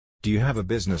Do you have a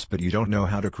business but you don't know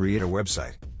how to create a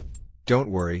website?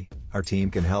 Don't worry, our team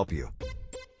can help you.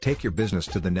 Take your business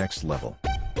to the next level.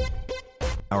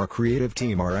 Our creative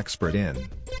team are expert in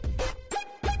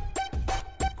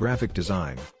graphic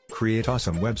design, create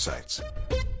awesome websites,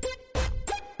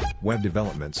 web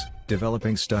developments,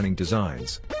 developing stunning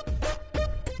designs,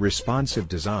 responsive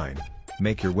design,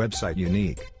 make your website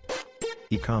unique,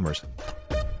 e-commerce,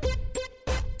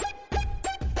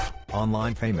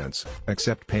 online payments,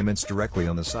 accept payments directly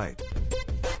on the site,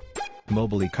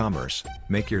 mobile e-commerce,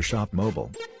 make your shop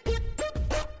mobile,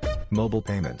 mobile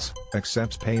payments,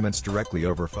 accepts payments directly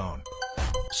over phone,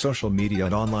 social media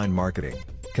and online marketing,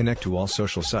 connect to all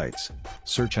social sites,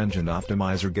 search engine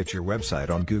optimizer, get your website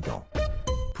on Google,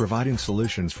 providing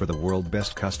solutions for the world's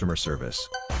best customer service,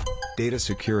 data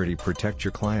security, protect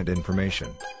your client information,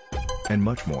 and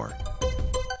much more.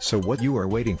 So what you are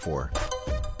waiting for?